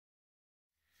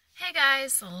Hey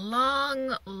guys,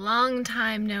 long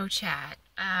time no chat.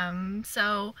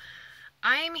 So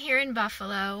I'm here in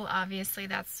Buffalo. Obviously,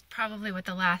 that's probably what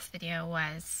the last video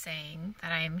was saying,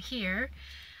 that I am here.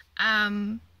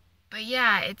 Um, but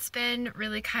yeah, it's been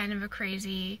really kind of a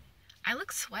crazy, I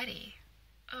look sweaty.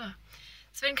 Ugh.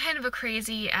 It's been kind of a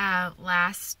crazy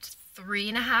last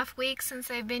 3.5 weeks since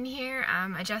I've been here.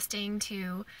 Adjusting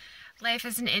to life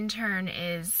as an intern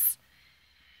is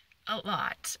a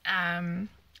lot.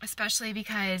 Especially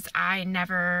because I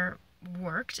never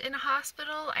worked in a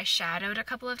hospital. I shadowed a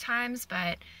couple of times,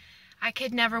 but I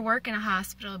could never work in a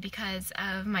hospital because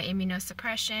of my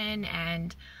immunosuppression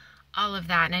and all of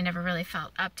that, and I never really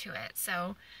felt up to it.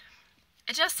 So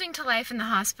adjusting to life in the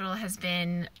hospital has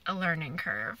been a learning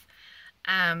curve.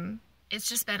 It's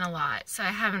just been a lot, so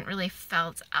I haven't really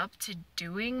felt up to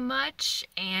doing much,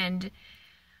 and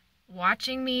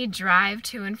watching me drive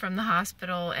to and from the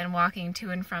hospital and walking to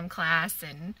and from class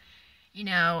and,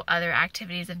 other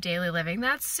activities of daily living,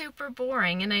 that's super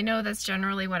boring. And I know that's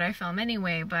generally what I film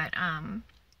anyway, but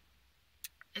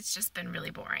it's just been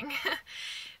really boring.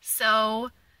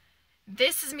 So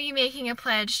this is me making a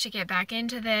pledge to get back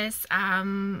into this.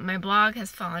 My blog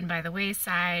has fallen by the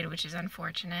wayside, which is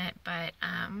unfortunate, but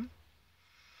I'm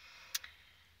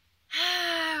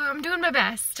doing my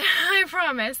best. I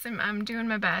promise. I'm doing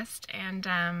my best. And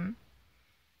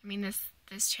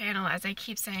this channel, as I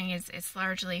keep saying, it's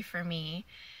largely for me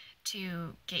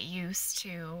to get used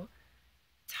to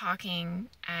talking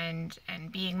and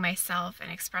being myself and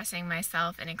expressing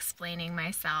myself and explaining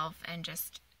myself, and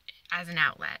just as an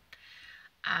outlet.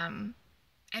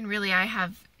 And really, I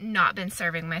have not been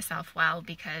serving myself well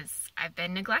because I've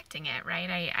been neglecting it,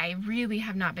 right? I really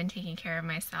have not been taking care of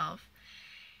myself.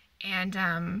 And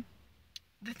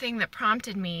the thing that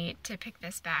prompted me to pick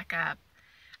this back up,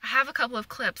 I have a couple of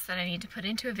clips that I need to put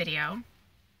into a video,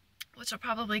 which will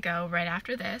probably go right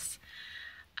after this,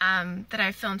 that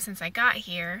I've filmed since I got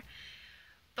here.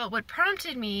 But what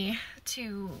prompted me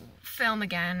to film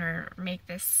again or make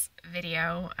this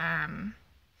video,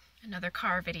 another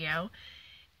car video,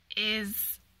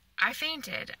 is I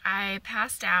fainted. I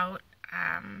passed out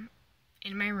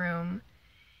in my room,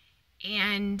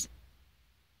 and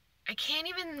I can't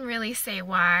even really say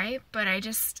why, but I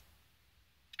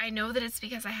know that it's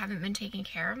because I haven't been taking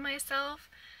care of myself.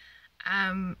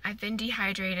 I've been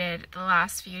dehydrated the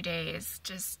last few days,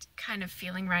 just kind of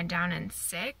feeling run down and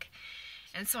sick.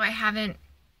 And so I haven't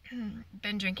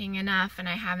been drinking enough, and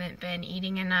I haven't been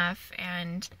eating enough,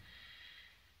 and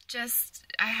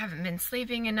I haven't been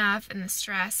sleeping enough, and the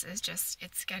stress is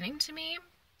it's getting to me.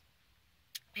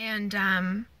 And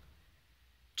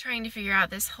trying to figure out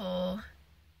this whole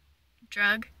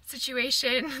drug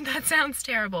situation. That sounds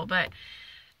terrible, but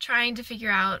trying to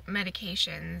figure out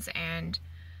medications and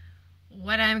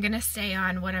what I'm going to stay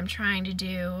on, what I'm trying to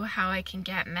do, how I can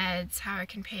get meds, how I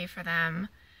can pay for them.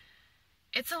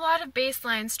 It's a lot of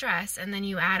baseline stress, and then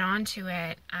you add on to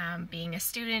it being a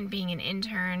student, being an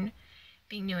intern,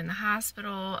 being new in the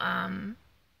hospital,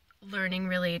 learning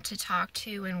really to talk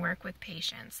to and work with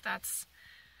patients.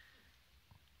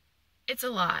 It's a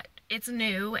lot. It's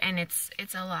new, and it's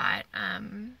a lot.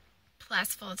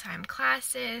 Plus full-time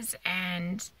classes,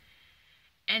 and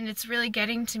it's really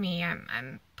getting to me.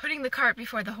 I'm putting the cart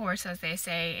before the horse, as they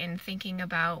say, and thinking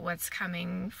about what's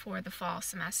coming for the fall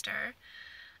semester.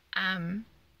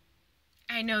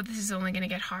 I know this is only going to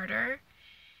get harder,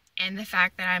 and the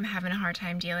fact that I'm having a hard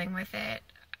time dealing with it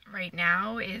right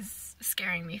now is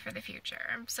scaring me for the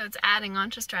future. So it's adding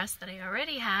on to stress that I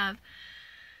already have,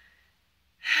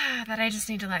 that I just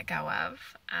need to let go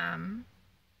of.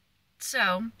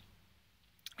 So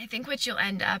I think what you'll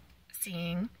end up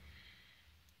seeing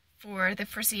for the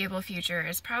foreseeable future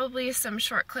is probably some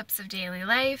short clips of daily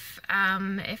life.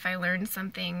 If I learn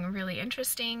something really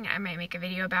interesting, I might make a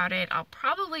video about it. I'll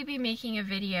probably be making a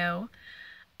video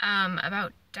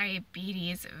about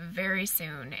diabetes very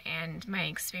soon, and my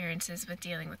experiences with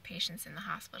dealing with patients in the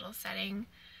hospital setting.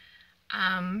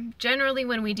 Generally,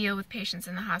 when we deal with patients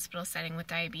in the hospital setting with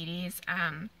diabetes,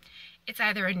 it's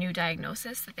either a new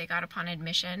diagnosis that they got upon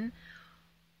admission,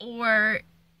 or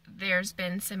there's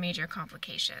been some major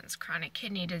complications, chronic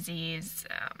kidney disease,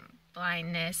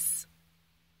 blindness,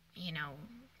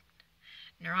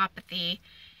 neuropathy,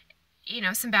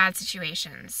 some bad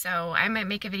situations. So I might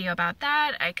make a video about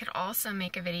that. I could also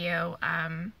make a video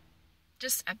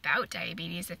just about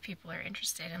diabetes if people are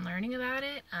interested in learning about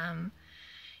it.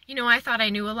 I thought I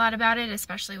knew a lot about it,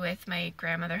 especially with my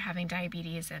grandmother having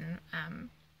diabetes and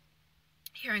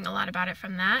hearing a lot about it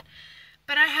from that.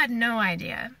 But I had no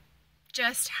idea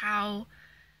just how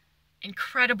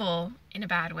incredible, in a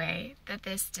bad way, that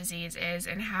this disease is,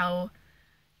 and how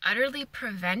utterly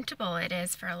preventable it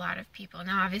is for a lot of people.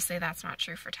 Now, obviously that's not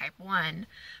true for type 1,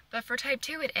 but for type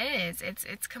 2 it is.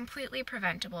 It's completely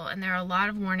preventable, and there are a lot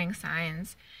of warning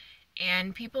signs,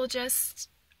 and people just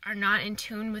are not in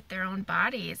tune with their own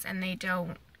bodies, and they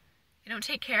don't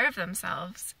take care of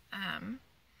themselves.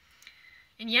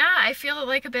 And yeah, I feel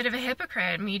like a bit of a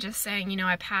hypocrite, me just saying,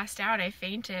 I passed out, I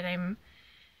fainted, I'm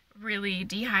really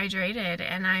dehydrated,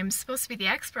 and I'm supposed to be the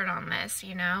expert on this,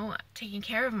 taking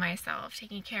care of myself,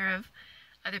 taking care of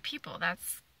other people.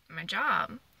 That's my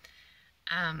job.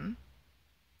 And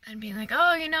being like,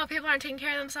 oh, people aren't taking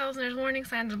care of themselves, and there's warning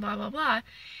signs and blah, blah, blah.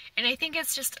 And I think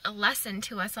it's just a lesson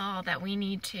to us all that we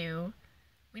need to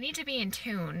be in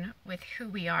tune with who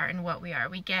we are and what we are.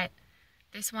 We get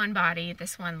this one body,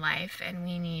 this one life, and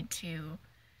we need to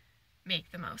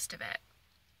make the most of it.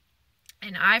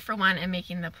 And I, for one, am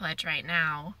making the pledge right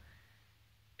now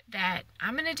that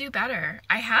I'm going to do better.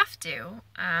 I have to.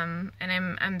 And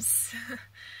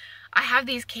I have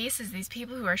these cases, these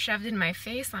people who are shoved in my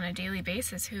face on a daily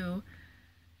basis who,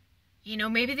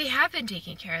 maybe they have been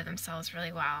taking care of themselves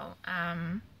really well.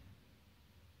 And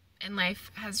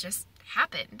life has just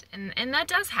happened. And that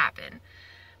does happen.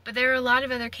 But there are a lot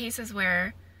of other cases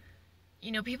where,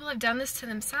 people have done this to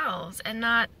themselves, and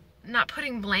not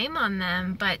putting blame on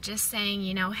them, but just saying,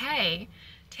 hey,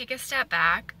 take a step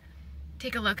back,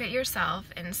 take a look at yourself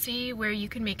and see where you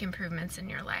can make improvements in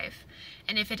your life.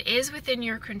 And if it is within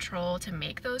your control to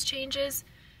make those changes,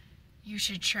 you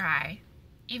should try.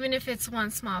 Even if it's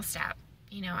one small step,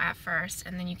 at first,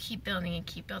 and then you keep building and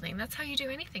keep building. That's how you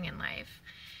do anything in life.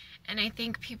 And I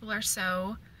think people are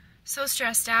so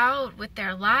stressed out with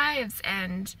their lives,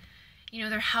 and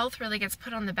their health really gets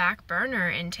put on the back burner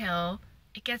until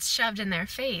it gets shoved in their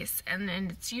face, and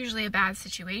it's usually a bad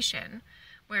situation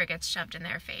where it gets shoved in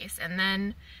their face, and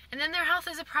then their health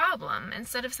is a problem.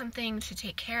 Instead of something to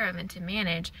take care of and to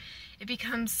manage, it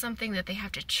becomes something that they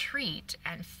have to treat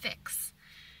and fix,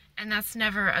 and that's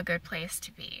never a good place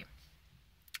to be.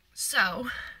 So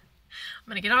I'm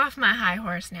gonna get off my high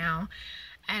horse now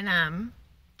and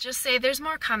just say there's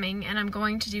more coming, and I'm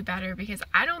going to do better, because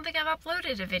I don't think I've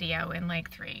uploaded a video in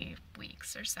like 3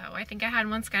 weeks or so. I think I had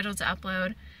one scheduled to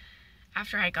upload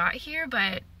after I got here,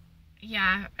 but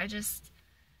yeah,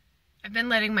 I've been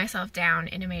letting myself down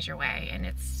in a major way, and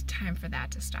it's time for that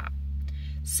to stop.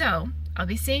 So I'll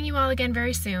be seeing you all again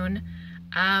very soon.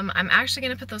 I'm actually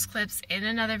going to put those clips in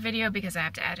another video because I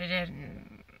have to edit it, and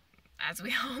as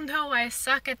we all know, I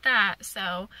suck at that.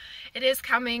 So it is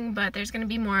coming, but there's going to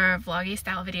be more vloggy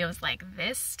style videos like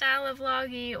this style of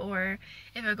vloggy, or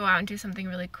if I go out and do something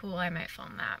really cool, I might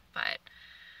film that. But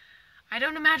I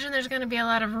don't imagine there's going to be a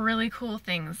lot of really cool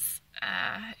things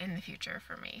in the future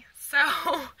for me. So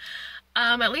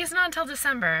at least not until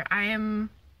December. I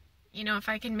am, if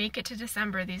I can make it to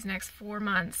December, these next 4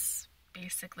 months,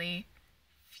 basically,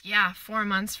 yeah, 4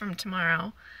 months from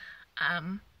tomorrow,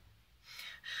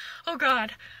 oh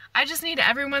God, I just need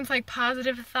everyone's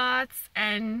positive thoughts,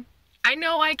 and I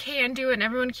know I can do it, and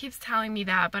everyone keeps telling me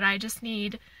that, but I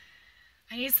need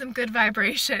some good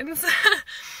vibrations.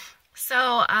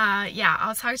 So yeah,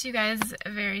 I'll talk to you guys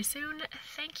very soon.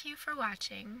 Thank you for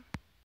watching.